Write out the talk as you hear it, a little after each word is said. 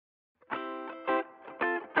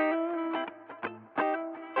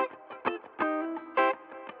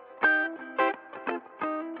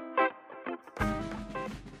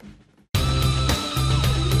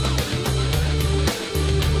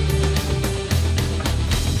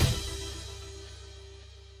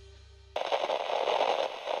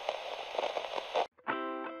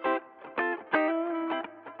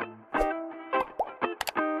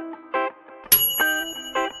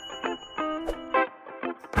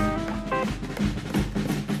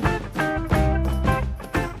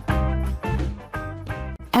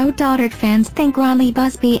Outdaughtered fans think Danielle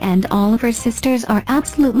Busby and all of her sisters are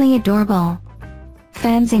absolutely adorable.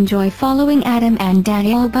 Fans enjoy following Adam and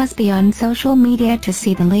Danielle Busby on social media to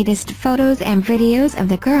see the latest photos and videos of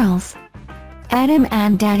the girls. Adam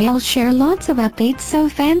and Danielle share lots of updates so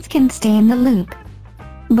fans can stay in the loop.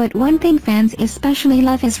 But one thing fans especially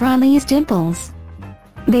love is Danielle's dimples.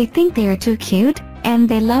 They think they are too cute, and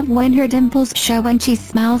they love when her dimples show when she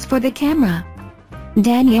smiles for the camera.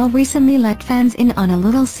 Danielle recently let fans in on a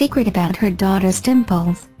little secret about her daughter's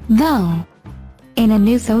dimples, though. In a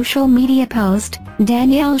new social media post,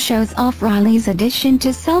 Danielle shows off Riley's addition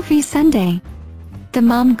to Selfie Sunday. The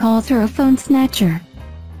mom calls her a phone snatcher.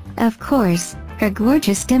 Of course, her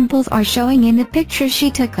gorgeous dimples are showing in the picture she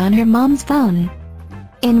took on her mom's phone.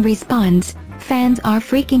 In response, fans are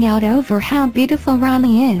freaking out over how beautiful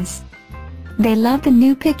Riley is. They love the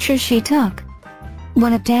new picture she took.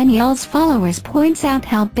 One of Danielle's followers points out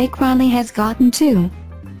how big Riley has gotten too.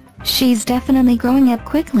 She's definitely growing up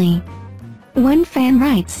quickly. One fan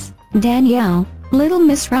writes, "Danielle, little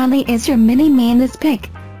Miss Riley is your mini-me in this pic.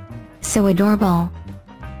 So adorable.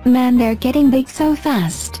 Man, they're getting big so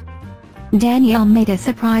fast." Danielle made a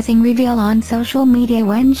surprising reveal on social media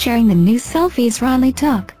when sharing the new selfies Riley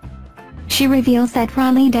took. She reveals that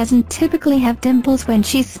Riley doesn't typically have dimples when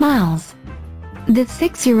she smiles. The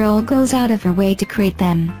 6-year-old goes out of her way to create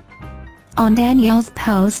them. On Danielle's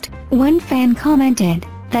post, one fan commented,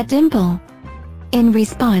 "That dimple." In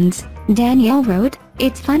response, Danielle wrote,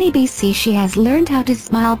 "It's funny BC she has learned how to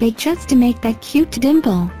smile big just to make that cute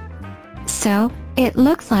dimple." So, it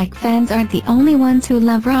looks like fans aren't the only ones who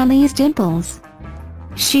love Riley's dimples.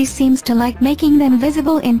 She seems to like making them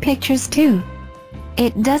visible in pictures too.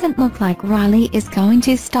 It doesn't look like Riley is going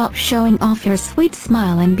to stop showing off her sweet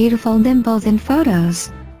smile and beautiful dimples in photos.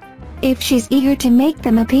 If she's eager to make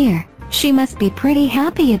them appear, she must be pretty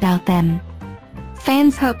happy about them.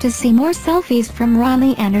 Fans hope to see more selfies from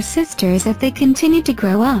Riley and her sisters as they continue to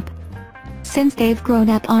grow up. Since they've grown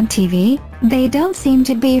up on TV, they don't seem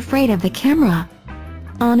to be afraid of the camera.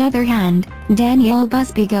 On the other hand, Danielle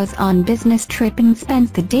Busby goes on business trip and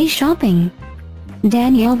spends the day shopping.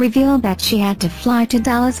 Danielle revealed that she had to fly to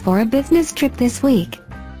Dallas for a business trip this week.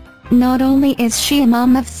 Not only is she a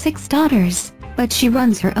mom of 6 daughters, but she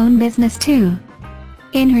runs her own business too.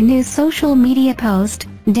 In her new social media post,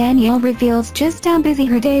 Danielle reveals just how busy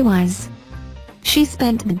her day was. She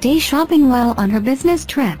spent the day shopping while on her business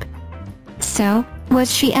trip. So,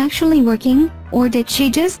 was she actually working, or did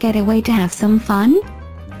she just get away to have some fun?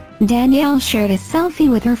 Danielle shared a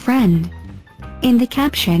selfie with her friend. In the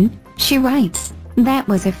caption, she writes, "That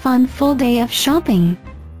was a fun full day of shopping."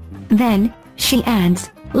 Then, she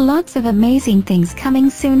adds, "Lots of amazing things coming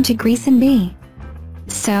soon to Grease and B."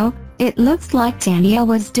 So, it looks like Danielle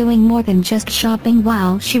was doing more than just shopping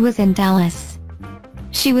while she was in Dallas.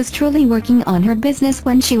 She was truly working on her business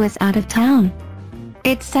when she was out of town.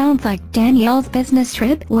 It sounds like Danielle's business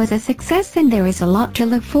trip was a success and there is a lot to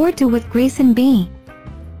look forward to with Grease and B.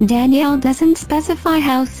 Danielle doesn't specify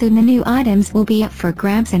how soon the new items will be up for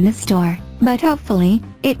grabs in the store, but hopefully,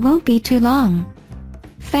 it won't be too long.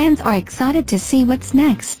 Fans are excited to see what's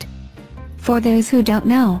next. For those who don't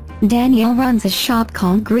know, Danielle runs a shop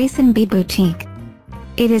called Grease and B Boutique.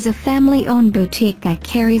 It is a family-owned boutique that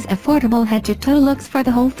carries affordable head-to-toe looks for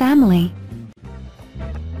the whole family.